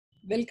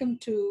Welcome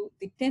to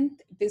the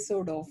 10th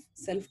episode of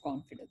Self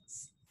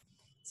Confidence.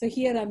 So,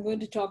 here I'm going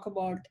to talk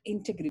about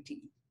integrity.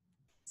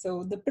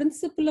 So, the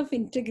principle of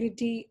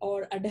integrity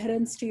or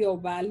adherence to your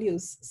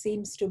values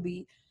seems to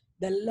be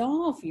the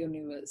law of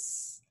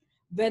universe.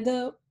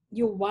 Whether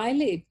you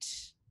violate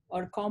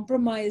or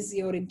compromise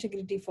your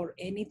integrity for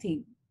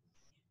anything,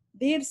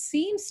 there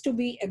seems to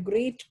be a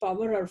great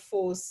power or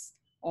force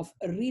of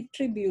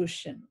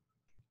retribution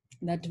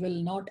that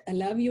will not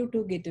allow you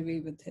to get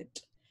away with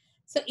it.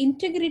 So,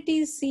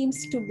 integrity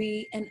seems to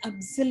be an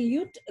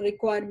absolute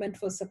requirement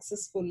for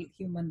successful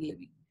human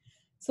living.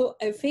 So,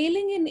 a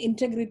failing in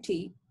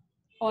integrity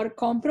or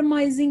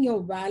compromising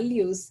your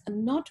values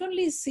not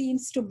only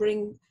seems to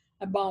bring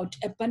about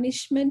a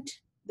punishment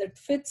that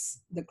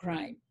fits the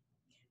crime,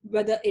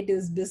 whether it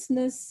is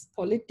business,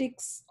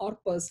 politics, or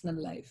personal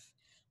life,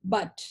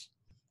 but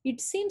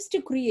it seems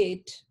to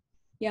create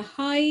a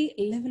high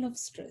level of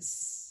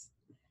stress,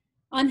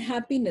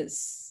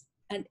 unhappiness,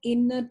 and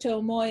inner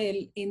turmoil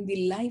in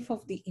the life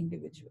of the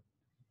individual.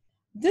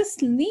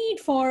 This need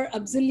for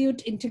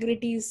absolute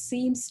integrity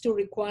seems to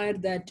require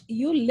that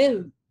you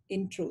live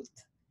in truth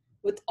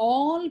with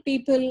all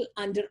people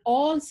under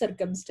all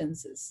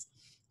circumstances.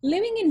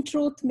 Living in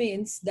truth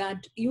means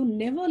that you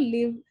never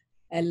live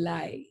a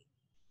lie.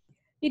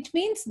 It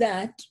means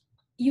that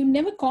you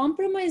never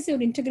compromise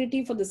your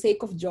integrity for the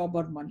sake of job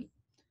or money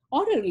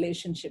or a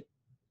relationship.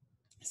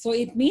 So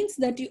it means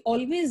that you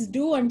always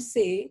do and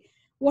say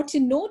what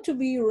you know to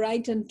be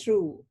right and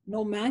true,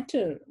 no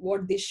matter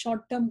what the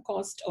short term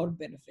cost or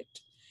benefit.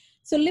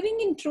 So living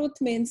in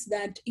truth means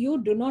that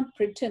you do not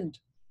pretend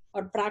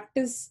or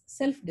practice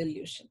self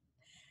delusion.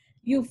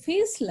 You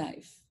face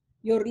life,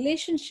 your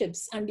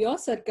relationships, and your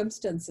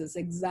circumstances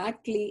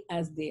exactly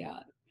as they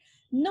are,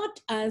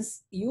 not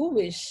as you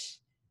wish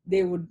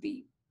they would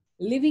be.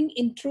 Living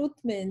in truth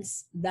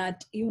means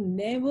that you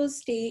never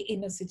stay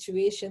in a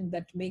situation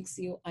that makes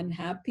you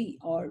unhappy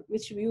or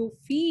which you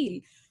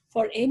feel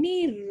for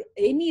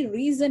any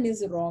reason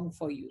is wrong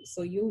for you.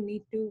 So you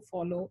need to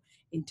follow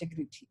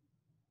integrity.